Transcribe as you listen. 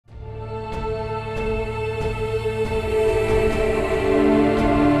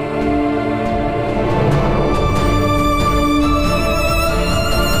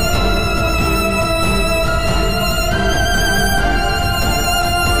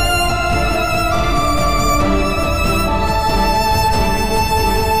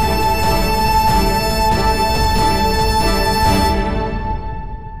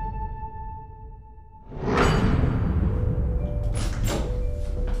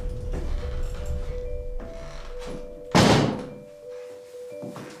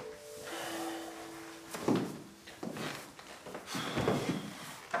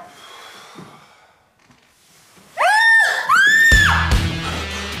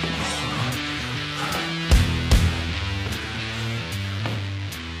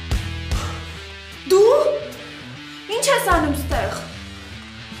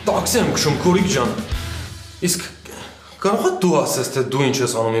Տաքսի եմ քշում քուրիկ ջան։ Իսկ կարող ես դու ասես թե դու ինչ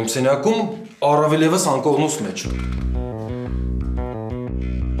ես անում իմ սենյակում, առավել եւս անկողնուս մեջ։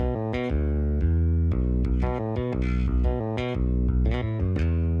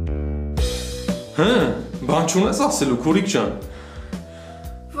 Բան չունես ասելու քուրիկ ջան։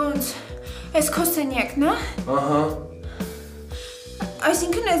 Ոնց, այս քո սենյակն է։ Ահա։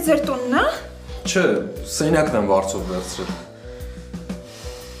 Այսինքն այս ձեր տունն է։ Չէ, սենյակն եմ վարձով վերցրել։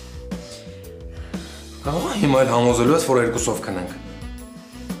 Կարող է հիմա էլ համոզելու ես, որ երկուսով քնենք։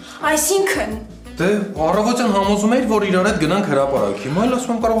 Այսինքն։ Դե առավոտյան համոզում էիր, որ իրար հետ գնանք հրապարակ։ Հիմա էլ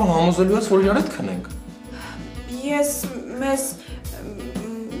ասում եմ կարող եմ համոզելու ես, որ իրար հետ քնենք։ Ես մեզ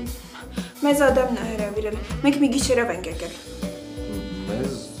Ադամն է հրավիրել։ Մենք մի գիշերով ենք եկել։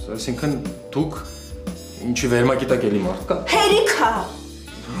 Մեզ, այսինքն դուք ինչի վերմակիտակ էլի մարդ կա։ Հերիքա։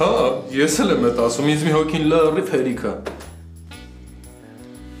 Հա, ես էլ եմ էդ ասում, ինձ մի հոգին լրիվ հերիքա։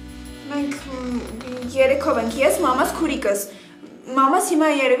 Մենք երեքով ենք, ես, մամաս, քուրիկս։ Մամաս հիմա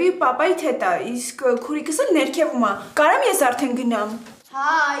երևի պապայի հետ է, իսկ քուրիկս էլ ներքևում է։ Կարամ ես արդեն գնամ։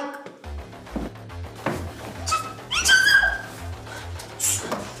 Հայք։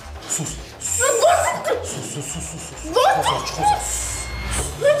 Սուս։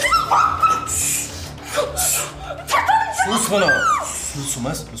 Սուս վնա։ Լուսում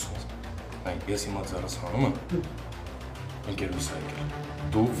ես, լուսում ես։ Այն, ես հիմա ձարս հանում եմ, ընկերուս է եկել։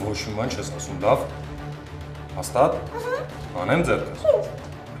 Դու ոչ մի բան չես ասում, լավ։ Հաստատ։ Անեմ ձեռքս։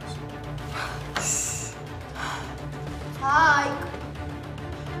 Հայք։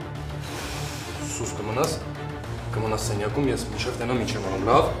 Սուս կմնաս սենյակում, ես մինչև տենամ ինչ եմ անում,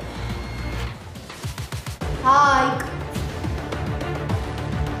 լավ։ Հայք։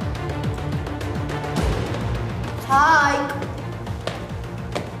 Հայք։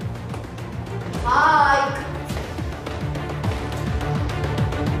 Հայք։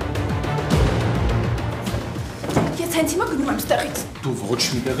 Ես հենց հիմա գնում եմ ստեղից։ Դու ոչ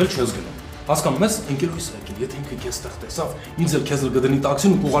մի տեղ էլ չես գնում։ Հասկանում ես, ընկերուհիս է եկել, եթե ինքը քեզ տեղ տեսավ, ինձ էլ քեզ էլ կդնի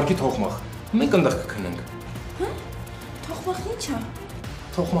տաքսին ու կուղարկի թողմախ։ Մենք այնտեղ կքնենք։ Հա? Թողմախն ի՞նչ է։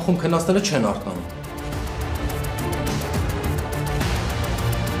 Թողմախում քնածները չեն արթնանում։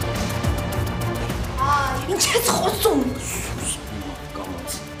 Ինչ ես խոսում։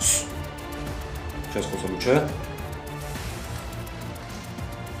 Կամաց։ Չես խոսելու, չէ։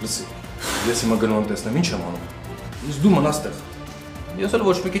 Լսի, ես հիմա գնում եմ տեսնեմ ինչ եմ անում։ Իսկ դու մնաս տեղ։ Ես էլ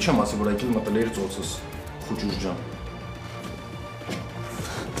ոչ մեկի չեմ ասի, որ եկել մտել էիր ծոցս, խուճուր ջան։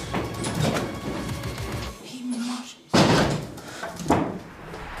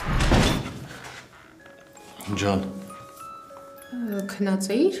 Ջան։ Քնած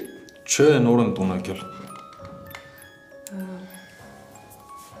էիր։ Չէ, նոր եմ տուն եկել։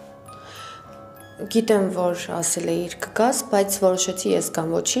 Գիտեմ, որ ասել էիր կգաս, բայց որոշեցի ես կամ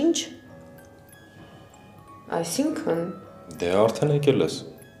ոչինչ։ Այսինքն։ Դե արդեն եկել ես։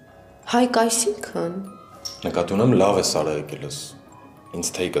 Հայկ, այսինքն։ Նկատի ունեմ լավ ես արա եկել ես։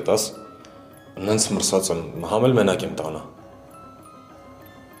 Ինձ թեյ կտաս։ Նենց մրսած եմ, համ էլ մենակ եմ տանը։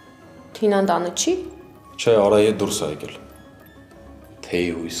 Թինան տանը չի։ Չէ, Արայի հետ դուրս է եկել։ Թեյ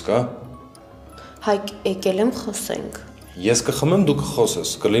հույս կա։ Հայկ, եկել եմ խոսենք։ Ես կխմեմ, դու կխոսես,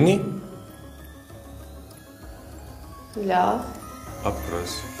 կլինի։ Լավ։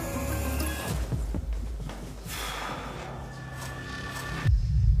 Ապրես։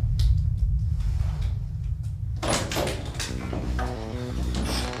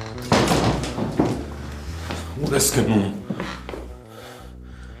 Ուր ես գնում։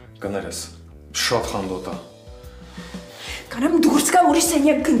 Կներես, շատ խանդոտ է։ Կարամ դուրս գա ուրիշ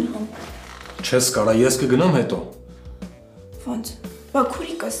սենյակ գնամ։ Չես կարա, ես կգնամ հետո։ Ոնց, բա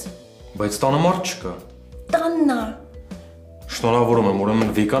քուրիկս։ Բայց տանը մարդ չկա։ Տանն է։ Շնորհավորում եմ,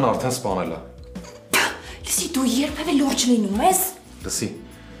 ուրեմն Վիկան արդեն սպանել է։ Լսի, դու երբևէ լուրջ լինում ես։ Լսի,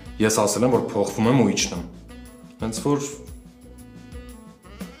 ես ասել եմ, որ փոխվում եմ ու իջնում։ Հենց որ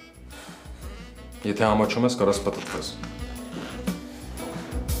եթե համաչում ես, կարաս պտտվես։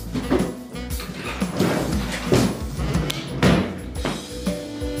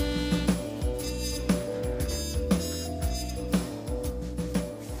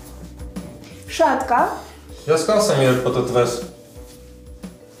 Շատ կա։ Ես կասեմ, երբ պտտվես։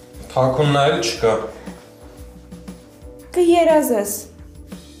 Թաքունն այլ չկա։ Կերազես։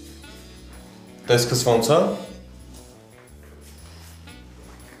 Տեսքս ոնց է։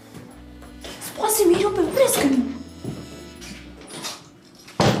 Սպասի մի րոպե, ուր ես գնում։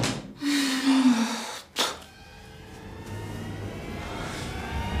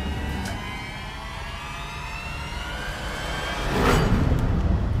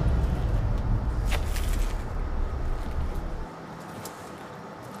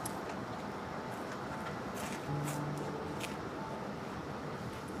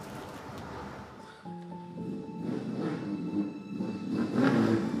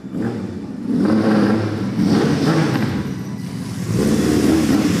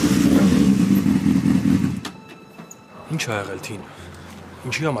 Ինչ ա եղել թին։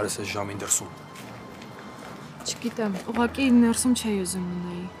 Ինչի համար ես այս ժամին դրսում։ Չգիտեմ, ուղղակի ներսում չէի ուզում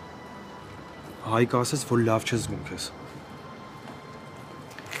մնայի։ Հայկը ասեց, որ լավ չես զգում քեզ։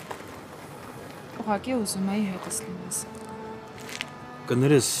 Ուղղակի ուզում էի հետս լինես։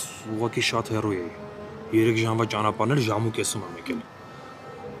 Կներես, ուղղակի շատ հեռու էի։ 3 ժամվա ճանապարհն էլ ժամ ու կեսում եմ եկել։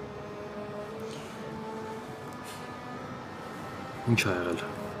 Ինչ ա եղել։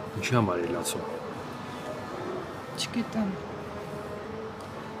 Ինչի համար էր լացում։ Չգիտեմ։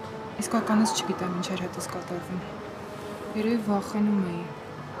 Իսկականից չգիտեմ ինչ էր հետս կատարվում։ Երևի վախենում էի։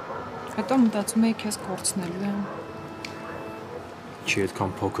 Հետո մտածում էի քեզ կորցնելու եմ։ Չի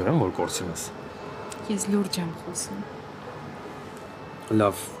այդքան փոքր եմ, որ կորցնես։ Ես լուրջ եմ խոսում։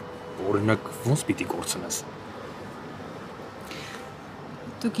 Լավ, օրինակ ոնց պիտի կորցնես։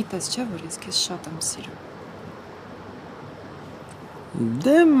 Դու գիտես չէ, որ ես քեզ շատ եմ սիրում։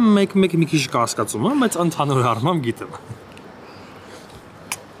 Դե մեկ մի քիչ կասկածում եմ, բայց ընդհանուր առմամբ գիտեմ։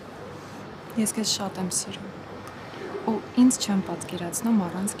 Ես քեզ շատ եմ սիրում։ Ու ինձ չեմ պատկերացնում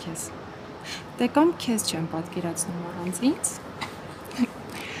առանց քեզ։ Դե կամ քեզ չեմ պատկերացնում առանց ինձ։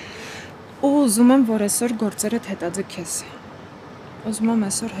 Ու ուզում եմ, որ այսօր գործերդ հետաձգես։ Ուզում եմ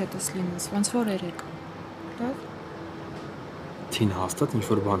այսօր հետս լինես, ոնց որ երեկ։ Լավ։ Թին հաստատ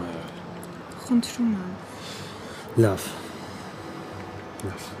ինչ-որ բան ա եղել։ Խնդրում եմ։ Լավ։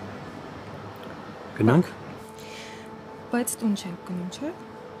 Լավ։ Գնանք։ Բայց տուն չենք գնում, չէ՞։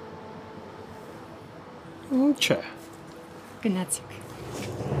 Չէ։ Գնացիք։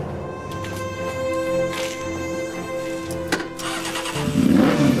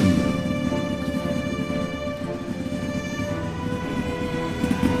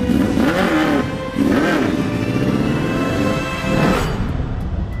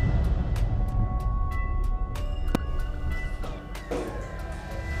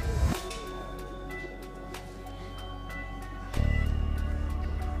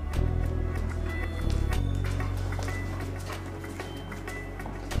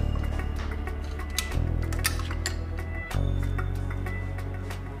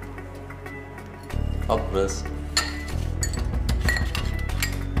 Ապրես։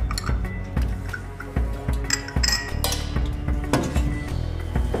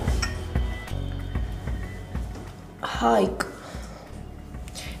 Հայկ,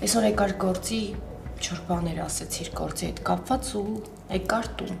 այսօր եկար գործի, չոր բաներ ասեցիր գործի հետ կապված ու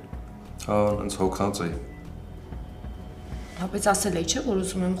եկար տուն։ Հա, ինձ հոգնած էի։ Հա, բայց ասել էի չէ, որ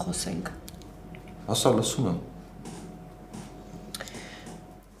ուզում եմ խոսենք։ Ասա, լսում եմ։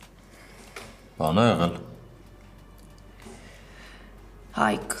 Բան ա եղել։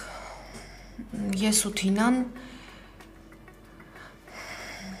 Հայկ, ես ու Թինան,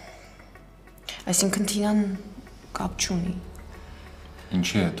 այսինքն Թինան կապ չունի։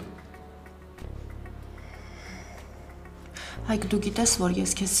 Ինչի հետ։ Հայկ, դու գիտես, որ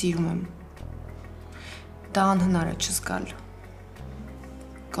ես քեզ սիրում եմ։ Դա անհնար է չզգալ։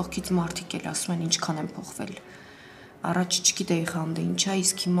 Կողքից մարդիկ էլ ասում են ինչքան եմ փոխվել։ Առաջ չգիտեի խանդը ինչա,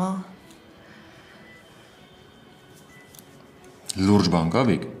 իսկ հիմա Լուրջ բան կա,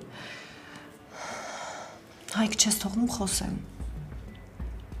 Վիկ։ Հայկ, չես թողնում խոսեմ։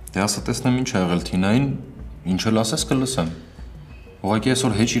 Դե ասա տեսնեմ ինչ ա եղել Թինային, ինչ էլ ասես կլսեմ։ Ուղղակի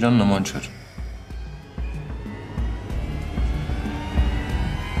այսօր հեչ իրան նման չէր։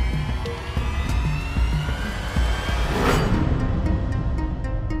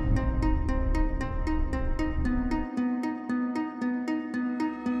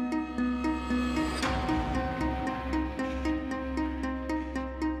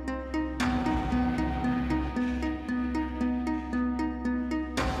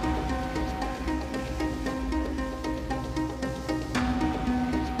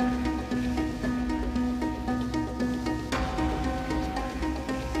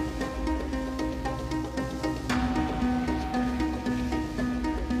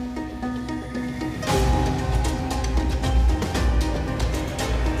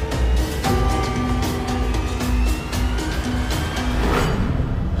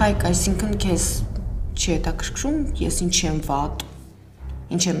 Հայկ, այսինքն քեզ չի հետաքրքրում, ես ինչի եմ վատ,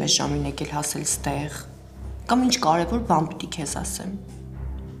 ինչ եմ այս ժամին եկել հասել ստեղ, կամ ինչ կարևոր բան պիտի քեզ ասեմ։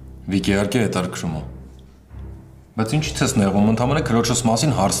 Վիկ, իհարկե հետաքրքրում է։ Բայց ինչի՞ց ես նեղվում, ընդհանրապես քրոջս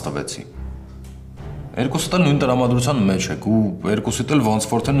մասին հարց տվեցի։ Երկուսդ էլ նույն տրամադրության մեջ եք ու երկուսիդ էլ ոնց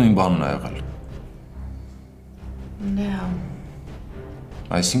որ թե նույն բանն ա եղել։ Դե հա։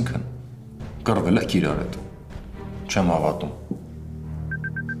 Այսինքն կռվել եք իրար հետ։ Չեմ հավատում։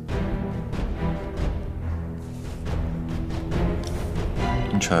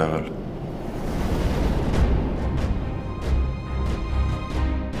 Ինչ ա եղել։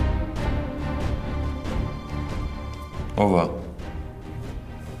 Ով է։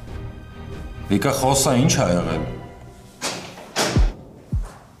 Վիկա խոսա ինչ ա եղել։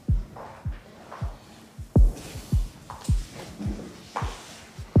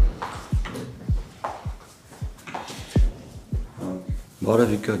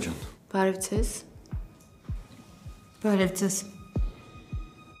 Բարև Վիկա ջան։ Բարև ձեզ։ Բարև ձեզ։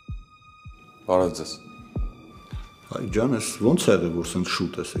 Բարև ձեզ։ Հայ ջան, ես ոնց ա եղել, որ սենց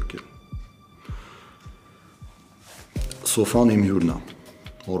շուտ ես եկել։ Սոֆան իմ հյուրն է։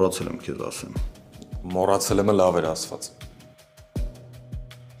 Մոռացել եմ քեզ ասեմ։ Մոռացել եմ լավ էր ասված։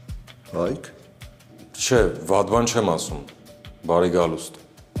 Հայք։ Չէ, վատ բան չեմ ասում։ Բարի գալուստ։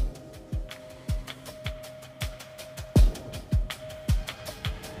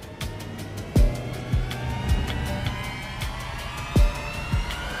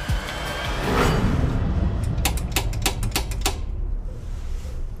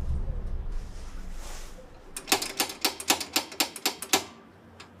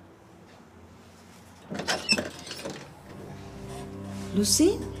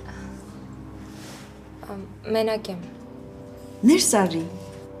 Լուսին, Մենակ եմ։ ներս արի,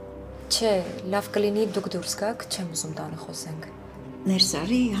 Չէ, լավ կլինի դուք դուրս գաք, չեմ ուզում տանը խոսենք։ ներս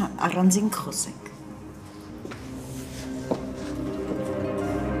արի, առանձին կխոսենք։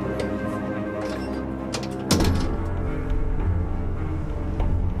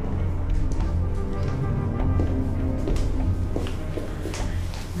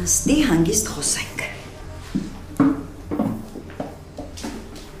 Նստի հանգիստ խոսենք։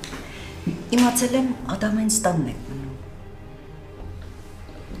 Իմացել եմ Ադամեն ստանն եք մնում։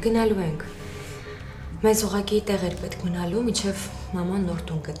 Գնալու ենք։ Մեզ ուղղակի տեղ էր պետք մնալու, մինչև մաման նոր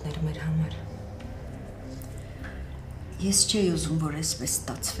տուն գտներ մեր համար։ Ես չէի ուզում, որ այսպես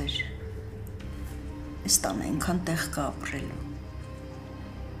ստացվեր։ Այս տանը այնքան տեղ կա ապրելու։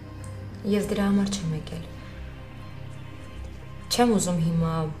 Ես դրա համար չեմ եկել։ Չեմ ուզում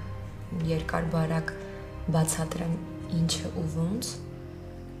հիմա երկար բարակ բացատրեմ ինչը ու ոնց։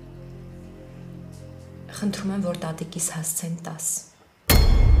 Խնդրում եմ, որ տատիկիս հասցեն 10։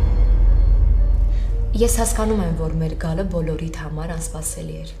 Ես հասկանում եմ, որ մեր գալը բոլորիդ համար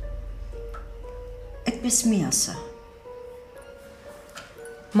անսպասելի էր։ Այդպես մի ասա։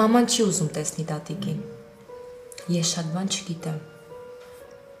 Մաման չի ուզում տեսնի տատիկին։ Ես շատ բան չգիտեմ։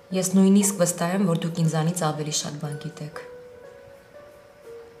 Ես նույնիսկ վստահ եմ, որ դուք ինձանից ավելի շատ բան գիտեք։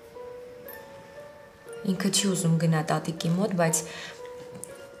 Ինքը չի ուզում գնա տատիկի մոտ, բայց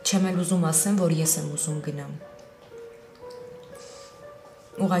չեմ էլ ուզում ասեմ, որ ես եմ ուզում գնամ։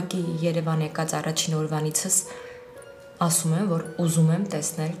 Ուղղակի Երևան եկած առաջին օրվանիցս ասում եմ, որ ուզում եմ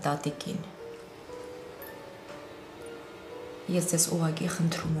տեսնել տատիկին։ Ես ձեզ ուղղակի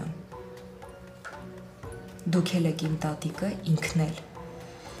խնդրում եմ։ Դուք էլ եք իմ տատիկը, ինքն էլ։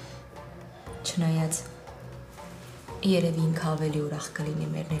 Չնայած երևի ինքը ավելի ուրախ կլինի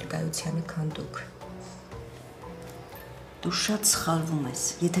մեր ներկայությանը, քան դուք։ Դու շատ սխալվում ես,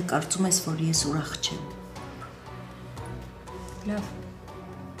 եթե կարծում ես, որ ես ուրախ չեմ։ Լավ,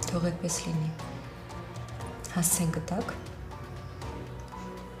 թող այդպես լինի։ Հասցեն գտակ։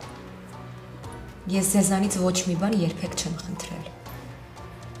 Ես ձեզանից ոչ մի բան երբեք չեմ խնդրել,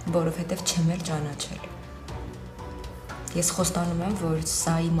 որովհետև չեմ էլ ճանաչել։ Ես խոստանում եմ, որ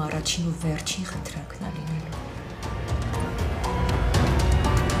սա իմ առաջին ու վերջին խնդրանքն է լինելու։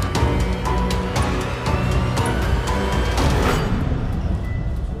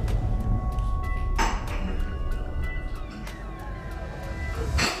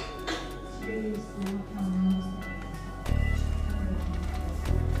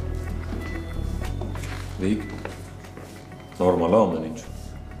 Վիկ, նորմալ է ամեն ինչ։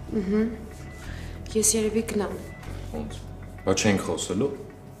 Ես երևի գնամ։ Ոնց։ Բա չենք խոսելու։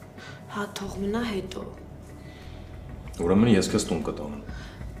 Հա, թող մնա հետո։ Ուրեմն ես քեզ տուն կտանեմ։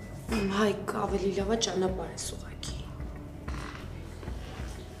 Հայկ, ավելի լավ է ճանապարհ ես ուղղակի։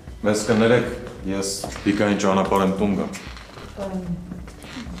 Մեզ կներեք, ես Վիկային ճանապարհ եմ տուն գամ։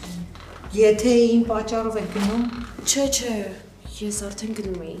 Եթե իմ պատճառով եք գնում, Չէ, ես արդեն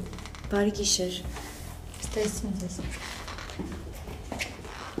գնում էի։ Բարի գիշեր։ Ստեսին ձեզ։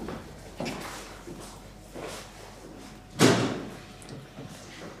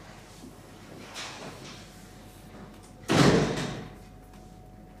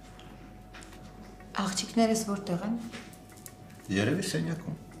 աղջիկներս որտեղ են։ Երևի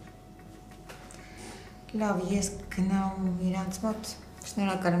սենյակում։ Լավ, ես գնամ իրանց մոտ,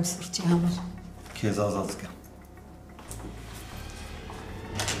 շնորհակալ եմ սուրճի համար։ Քեզ ազատ կա։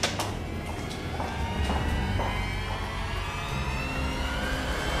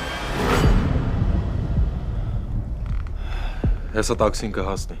 Հեսա տաքսին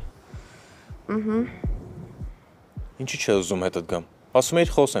կհասնի։ Ինչի՞ չէ ուզում հետդ գամ։ Ասում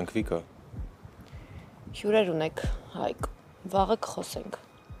էիր խոսենք, Վիկա։ Հյուրեր ունեք, Հայկ, վաղը կխոսենք։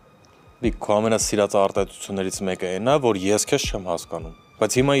 Վիկ, քո ամենասիրած արտահայտություններից մեկը այն է, որ ես քեզ չեմ հասկանում,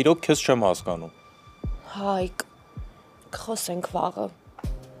 բայց հիմա իրոք քեզ չեմ հասկանում։ Հայկ, կխոսենք վաղը։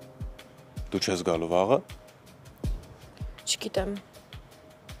 Դու չես գալու վաղը։ Չգիտեմ։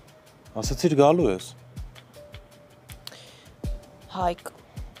 Ասացիր գալու ես։ Հայկ,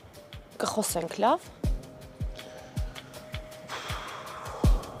 կխոսենք լավ։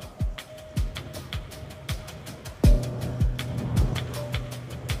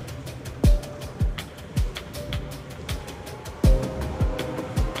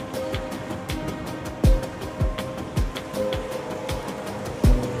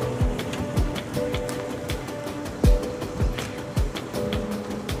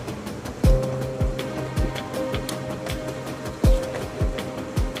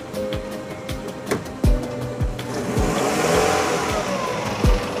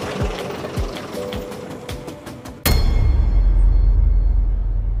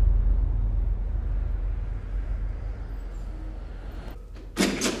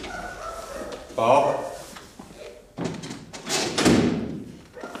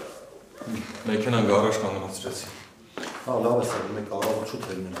 Մեքենան գարաժ կանգնացրեցի։ Հա, լավ է, սա մենք առավոտ շուտ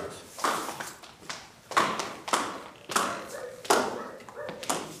ելնենք։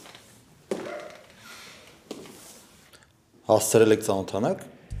 Հասցրել եք ծանոթանաք։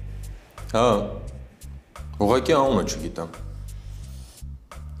 Հա։ Ուղղակի անունը չգիտեմ։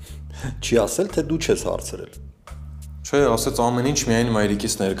 Չի ասել, թե դու չես հարցրել։ Չէ, ասեց ամեն ինչ միայն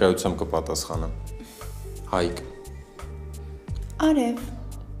մայրիկիս ներկայությամբ կպատասխանեմ։ Հայկ։ Արև։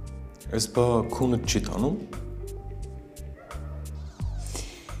 Այս բա քունը չի տանում։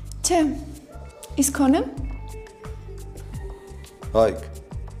 Չէ։ Իսկ քոնը։ Հայկ։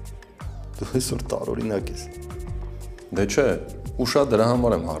 Դու այսօր տարօրինակ ես։ Դե չէ, ու շատ դրա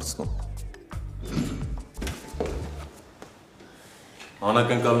համար եմ հարցնում։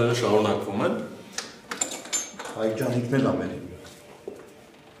 Անակնկալները շարունակվում են։ Հայկ ջան, ինքն էլ ամեն։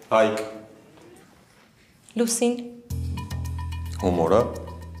 Հայկ։ Լուսին, Հումորա։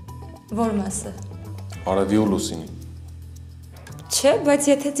 որ մասը։ Արևի ու լուսինի։ Չէ, բայց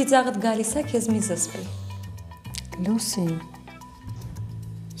եթե ծիծաղդ գալիս է, քեզ մի զսպի։ Լուսին,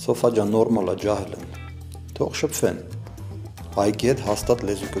 Սոֆա ջան, նորմալ է, ջահել են։ Թող շփվեն։ Հայկի հետ հաստատ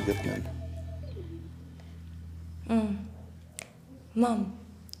լեզու կգտնեն։ Մամ,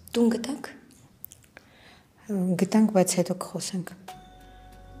 տուն գտանք։ գտանք, բայց հետո կխոսենք։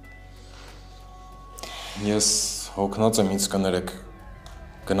 Ես հոգնած եմ ինձ կներեք։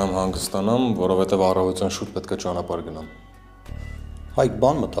 Գնամ հանգստանամ, որովհետև առավոտյան շուտ պետք է ճանապարհ գնամ։ Հայկ,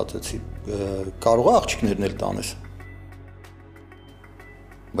 բան մտածեցի, կարող է աղջիկներն էլ տանես։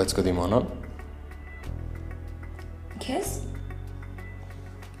 Բայց կդիմանան։ Քեզ։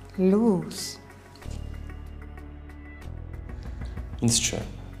 Լուս, Ինձ չէ։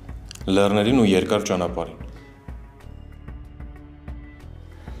 Լեռներին ու երկար ճանապարհին։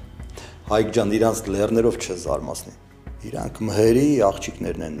 Հայկ ջան, իրանց լեռներով չես զարմացնի։ Իրանք մհերի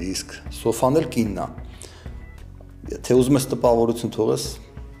աղջիկներն են, իսկ Սոֆան էլ կինն է։ Եթե ուզում ես տպավորություն թողես,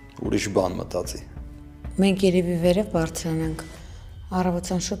 ուրիշ բան մտածի։ մենք երևի վերև բարձրանանք,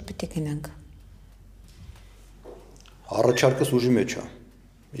 առավոտյան շուտ պիտի գնանք։ Առաջարկս ուժի մեջ է։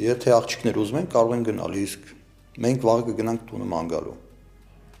 Եթե աղջիկներ ուզում են, կարող են գնալ, իսկ մենք վաղը կգնանք տունը ման գալու։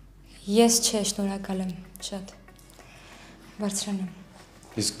 Ես չէ, շնորհակալ եմ, շատ։ Բարձրանամ։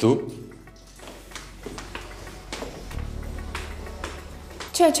 Իսկ դու։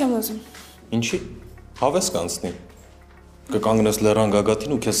 Չէ, չեմ ուզում։ Ինչի։ Հավես կանցնի։ Կկանգնես լեռան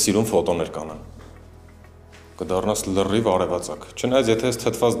գագաթին ու քեզ սիրուն ֆոտոներ կանան։ Կդառնաս լրիվ արևածագ։ Չնայած եթե ես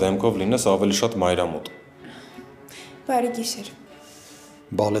թթված դեմքով լինես, ավելի շատ մայրամոտ։ Բարի գիշեր։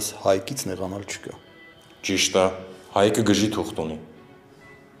 Բալես Հայկից նեղանալ չկա։ Ճիշտ է, Հայկը գժի թուղթ ունի։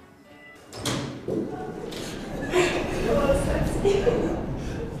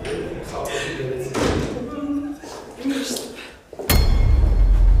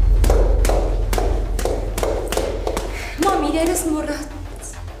 Մամ, իրերս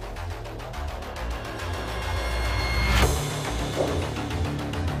մոռաց։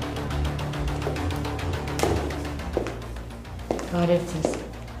 Բարև ձեզ։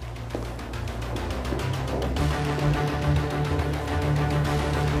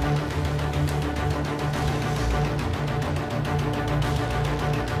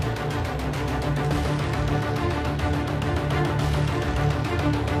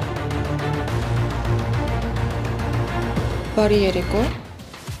 Բարի երեկո։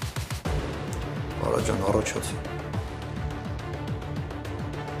 Արա ջան, առաջացի։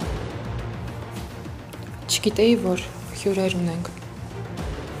 Չգիտեի, որ հյուրեր ունենք։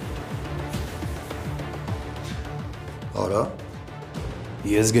 Արա,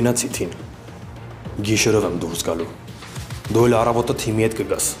 Ես գնացի թին։ Գիշերով եմ դուրս գալու։ Դու էլ առավոտը թիմի հետ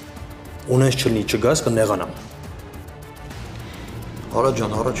կգաս։ Ունես չլինի չգաս կնեղանամ։ Արա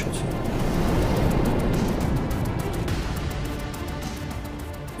ջան, առաջացի։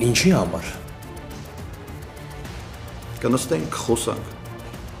 Ինչի համար։ Կնստենք, խոսանք։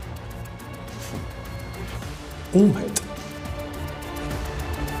 Ում հետ։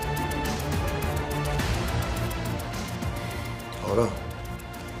 Արա,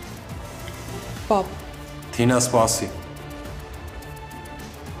 Պապ, Թինա սպասի։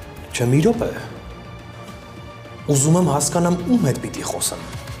 Չէ մի րոպե։ Ուզում եմ հասկանամ ում հետ պիտի խոսեմ։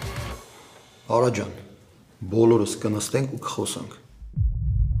 Արա ջան, բոլորս կնստենք ու կխոսանք։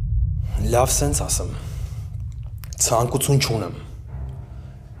 Լավ սենց ասեմ։ Ցանկություն չունեմ։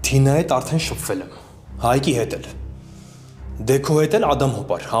 Թինա հետ արդեն շփվել եմ։ Հայկի հետ էլ։ Դեքո հետ էլ Ադամ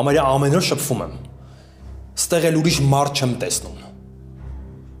հոպար, համարյա ամեն օր շփվում եմ։ Ստեղ էլ ուրիշ մարդ չեմ տեսնում։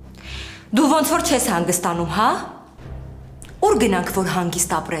 Դու ոնց որ չես հանգստանում, հա? Ուր գնանք, որ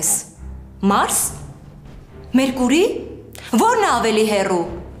հանգիստ ապրես։ Մարս? Մերկուրի? Որն է ավելի հեռու։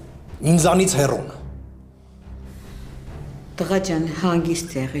 Ինձանից հեռուն։ Տղա ջան,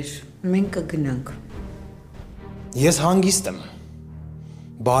 հանգիստ եղիր, մենք կգնանք։ Ես հանգիստ եմ։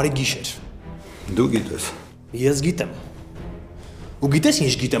 Բարի գիշեր։ Դու գիտես։ Ես գիտեմ։ Ու գիտես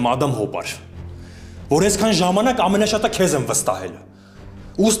ինչ գիտեմ Ադամ հոպար։ Որ այսքան ժամանակ ամենաշատը քեզ եմ վստահել։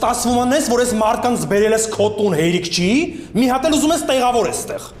 Ու ստացվում ես, որ այս մարդկանց բերել ես քո տուն հերիք չի, մի հատ էլ ուզում ես տեղավոր ես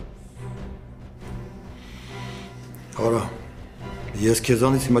ստեղ։ Արա, ես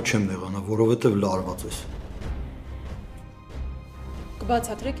քեզանից հիմա չեմ նեղանա, որովհետև լարված ես։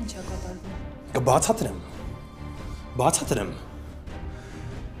 կբացատրեք ինչ է կատարվում։ Կբացատրեմ։ Բացատրեմ։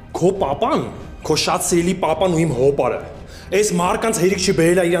 Քո պապան, քո շատ սիրելի պապան ու իմ հոպարը, այս մարկանց հերիք չի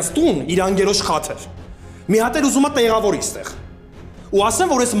բերել իրանց տուն, իր անգերոջ խաթր։ Մի հատ էլ ուզում է տեղավորի ստեղ։ Ու ասեմ,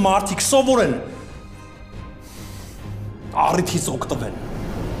 որ այս մարդիկ սովոր են առիթից օգտվեն։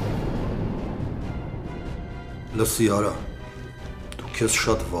 Լսի Արա, դու քեզ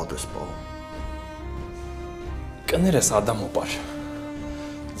շատ վատ ես պահում։ Կներես Ադամ հոպար,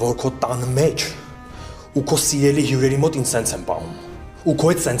 որ քո տան մեջ ու քո սիրելի հյուրերի մոտ ինձ սենց եմ պահում, ու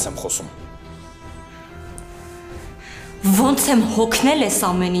քո հետ սենց եմ խոսում։ Ոնց եմ հոգնել ես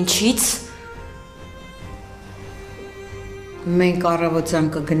ամեն ինչից։ Մենք առավոտյան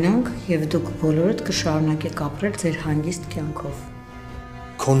կգնանք եւ դուք բոլորդ կշարունակեք ապրել ձեր հանգիստ կյանքով։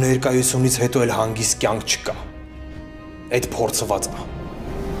 Քո ներկայությունից հետո էլ հանգիստ կյանք չկա։ Այդ փորձված է։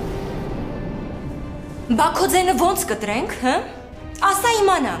 Բա քո ձենը ոնց կտրենք, հը? Ասա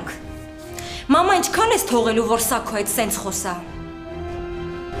իմանանք։ Մամա ինչքան ես թողելու, որ սա քո հետ սենց խոսա։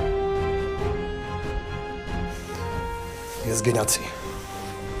 Ես գնացի։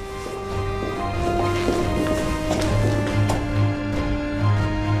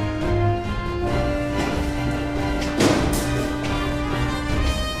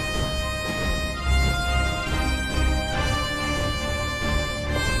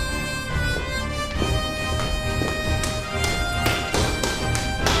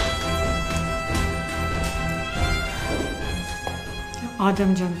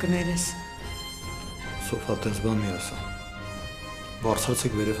 Ադամ ջան կներես։ Սոֆա տես բան մի ասա։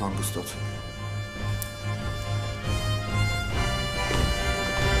 Բարձրացեք վերև հանգստացեք։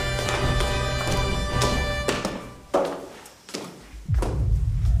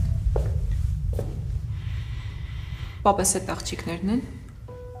 Պապս այդ աղջիկներն են։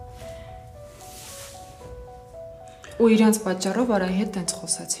 Ու իրանց պատճառով Արայի հետ տենց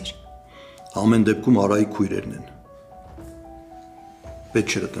խոսացիր։ Ամեն դեպքում Արայի քույրերն են։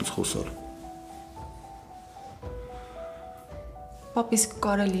 Պետք չէր այդպես խոսալ։ Պապ, իսկ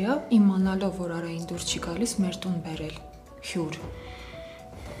կարելի է իմանալով, որ Արային դուրս չի գալիս, մեր տուն բերել հյուր։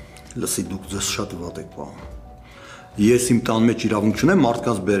 Լսի, դուք ձեզ շատ վատ եք պահում։ Ես իմ տան մեջ իրավունք չունեմ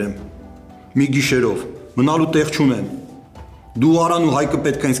մարդկանց բերեմ։ Մի գիշերով մնալու տեղ չունեմ։ Դու Արան ու Հայկը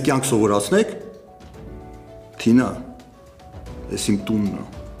պետք է ինձ կյանք սովորացնեք։ Թինա, ես իմ տունն է։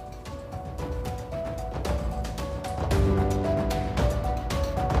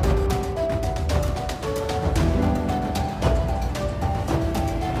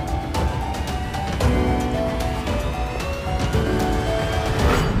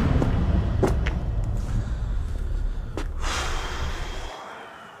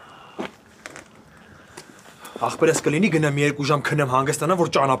 Ախպերս կլինի գնամ 2 ժամ քնեմ հանգստանամ, որ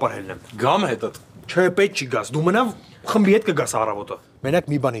ճանապարհ ելնեմ։ Գամ հետդ։ Չէ, պետք չի գաս։ Դու մնա խմբի հետ կգաս առավոտը։ Մենակ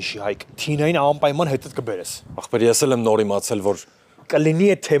մի բան իշի, Հայկ։ Թինային անպայման հետդ կբերես։ Ախպեր, ես էլ եմ նոր իմացել, որ կլինի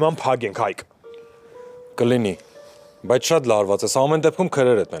այդ թեման փագենք, Հայկ։ Կլինի, բայց շատ լարված ես, ամեն դեպքում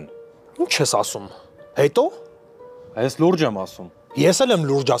քրերդ են։ Ինչ ես ասում։ Հետո։ Ես լուրջ եմ ասում։ Ես էլ եմ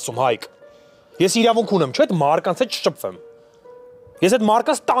լուրջ ասում, Հայկ։ Ես իրավունք ունեմ, չէ՞, այդ մարկանց հետ չշփվեմ։ Ես այդ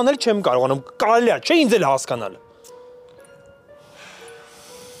մարկանց տանել չեմ կարողանում, կարելի է, չէ՞ ինձ էլ հասկանալ։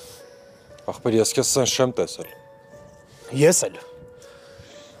 Ախպեր, ես քեզ սենց չեմ տեսել։ Ես էլ։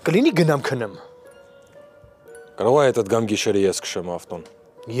 Կլինի գնամ քնեմ։ Կարող է հետդ գամ գիշերը ես քշեմ ավտոն։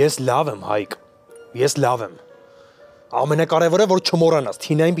 Ես լավ եմ, Հայկ։ Ես լավ եմ։ Ամենակարևորը որ չմոռանաս,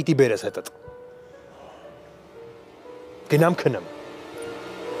 Թինային պիտի բերես հետդ։ Գնամ քնեմ։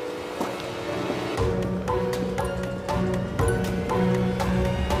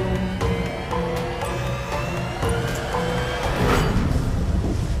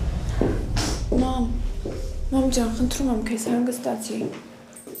 Մամ ջան, խնդրում եմ քեզ հանգստացի։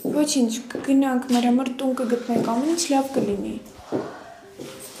 Ոչինչ, կգնանք մեր համար տուն կգտնենք, ամեն ինչ լավ կլինի։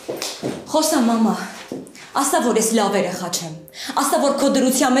 Խոսա մամա, ասա որ ես լավ երեխա չեմ, ասա որ քո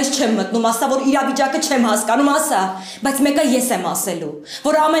դրության մեջ չեմ մտնում, ասա որ իրավիճակը չեմ հասկանում, ասա, բայց մեկը ես եմ ասելու,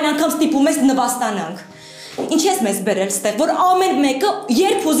 որ ամեն անգամ ստիպում ես նվաստանանք։ Ինչ ես մեզ բերել ստեղ, որ ամեն մեկը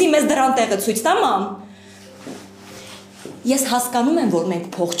երբ ուզի մեզ դրան տեղը ցույց տա մամ։ Ես հասկանում եմ, որ մենք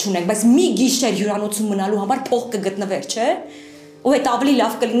փող չունենք, բայց մի գիշեր հյուրանոցում մնալու համար փող կգտնվեր, չէ՞։ Ու այդ ավելի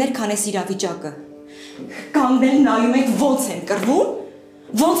լավ կլիներ, քան այս իրավիճակը։ Կանգնել նայում ենք ոնց են կռվում,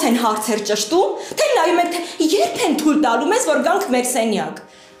 ոնց են հարցեր ճշտում, թե նայում ենք, թե երբ են թույլ տալու մեզ, որ գանք մեր սենյակ։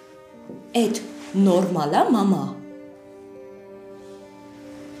 Այդ նորմալ է, մամա։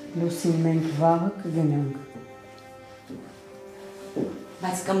 Լուսին, մենք վաղը կգնանք։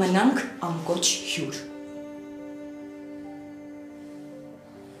 Բայց կմնանք անկոչ հյուր։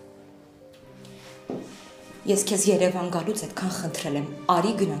 Ես քեզ Երևան գալուց այդքան խնդրել եմ,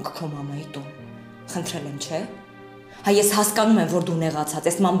 արի գնանք քո մամայի տուն։ Խնդրել եմ, չէ՞։ Հա ես հասկանում եմ, որ դու նեղացած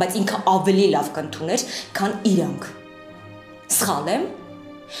ես, ման, բայց ինքը ավելի լավ կընդուներ, քան իրանք։ Սխալ եմ։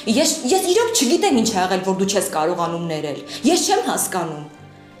 Ես իրոք չգիտեմ ինչ ա եղել, որ դու չես կարողանում ներել։ Ես չեմ հասկանում։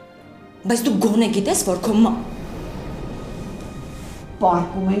 Բայց դու գոնե գիտես, որ քո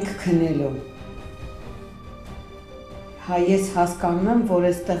Պարկում ենք քնելու։ Հա ես հասկանում եմ, որ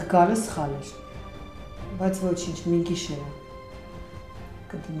այստեղ գալը սխալ էր։ Բայց ոչինչ, մի գիշերը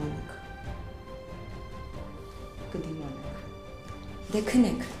կդիմանանք։ Դե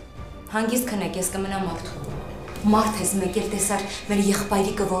քնեք, հանգիստ քնեք, ես կմնամ մարդու։ Մարդ ես մեկ էլ տեսար, մեր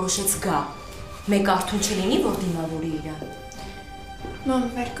եղբայրիկը որոշեց գա։ Մեկ արդուն չլինի, որ դիմավորի իրան։ Մամ,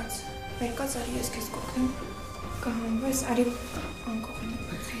 վերկաց արի ես քեզ կօգնեմ, կհանվես, արի անկողնի։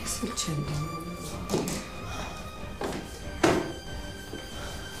 Ես էլ չեմ դիմանում։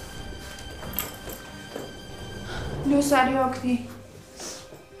 Լույս արի օգնի։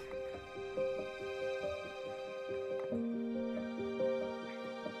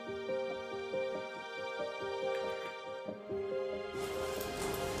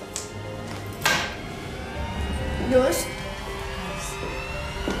 Լույս։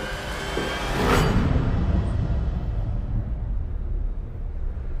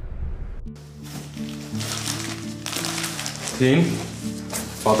 Թին,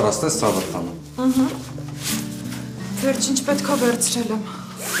 պատրաստ ես ցավը տանը։ Վերջ ինչ պետք է վերցրել եմ։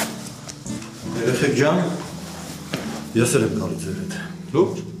 Երեխեք ջան, ես էլ եմ գալի ձեր հետ։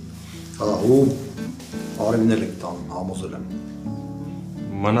 Լուրջ։ Հա, ու արևին էլ եք տանում, համոզել եմ։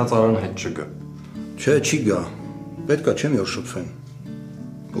 Մնաց արան հետ չգա։ Չէ, չի գա։ Պետք է չեմ որ շփվեն։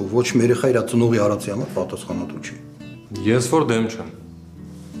 Ու ոչ մի երեխա իր ծնողի արածի համար պատասխանատու չի։ Ես որ դեմ չեմ։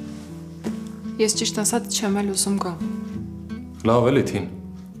 Ես ճիշտ ասած չեմ էլ ուզում գամ։ Լավ էլի Թին։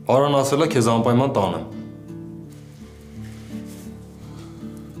 Արան ասել է քեզ անպայման տանեմ։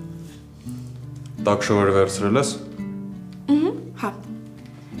 Տաքշովեր վերցրել ես։ Հա։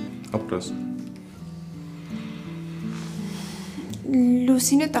 Ապրես։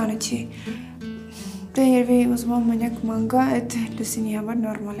 Լուսինը տանը չի։ Դե երևի ուզում եմ մենակ մանգա, այդ Լուսինի համար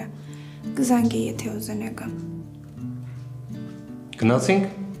նորմալ է։ Կզանգի, եթե ուզենա գա։ Գնացինք։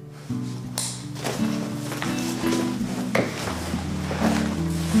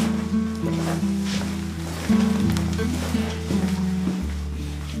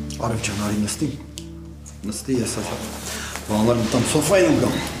 Արև ջան, արի նստի ես ասա։ Բանալար մտամ սոֆային ու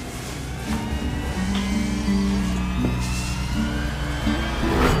գամ։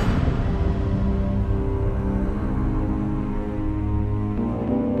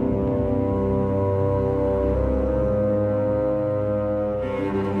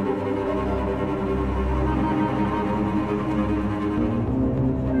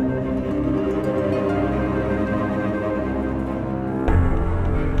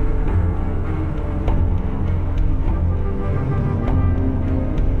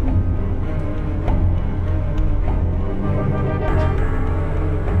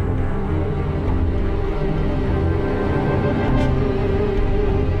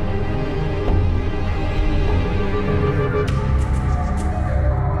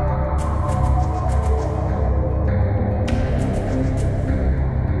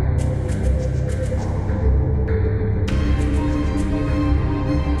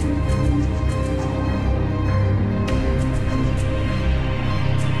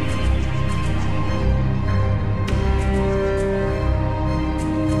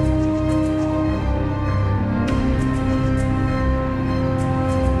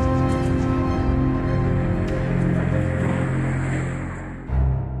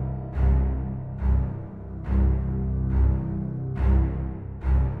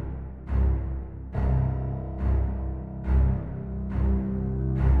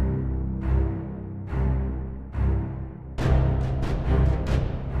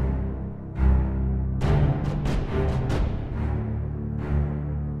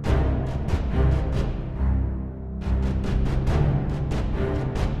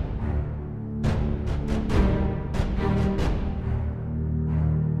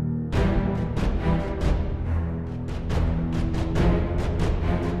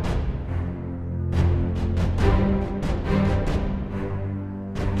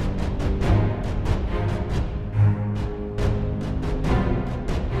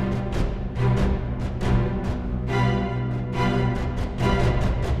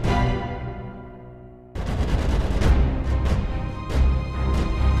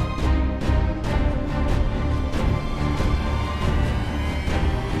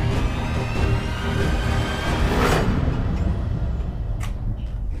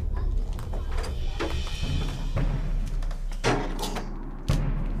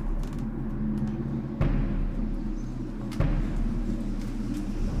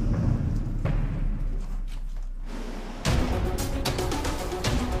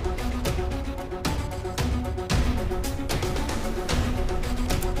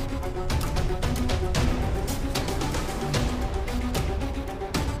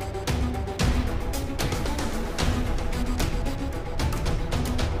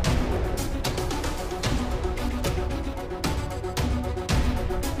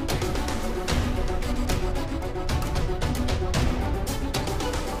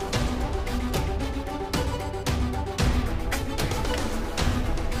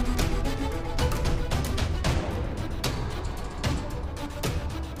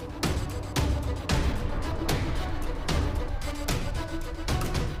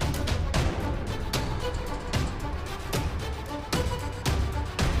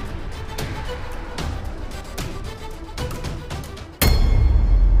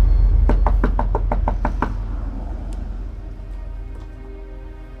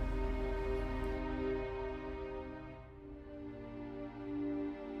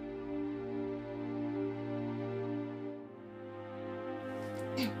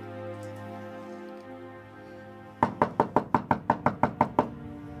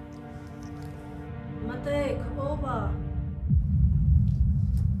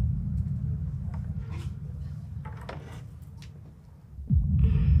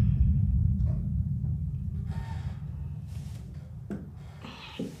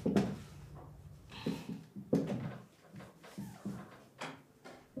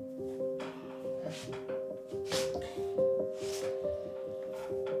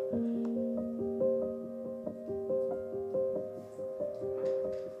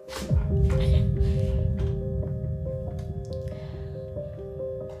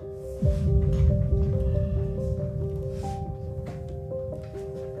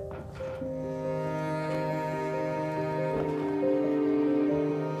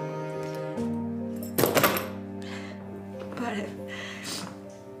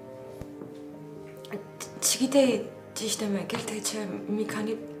 Չգիտեի ճիշտ եմ եկել, թե չէ մի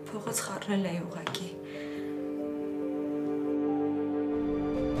քանի փողոց խառնել էի ուղակի։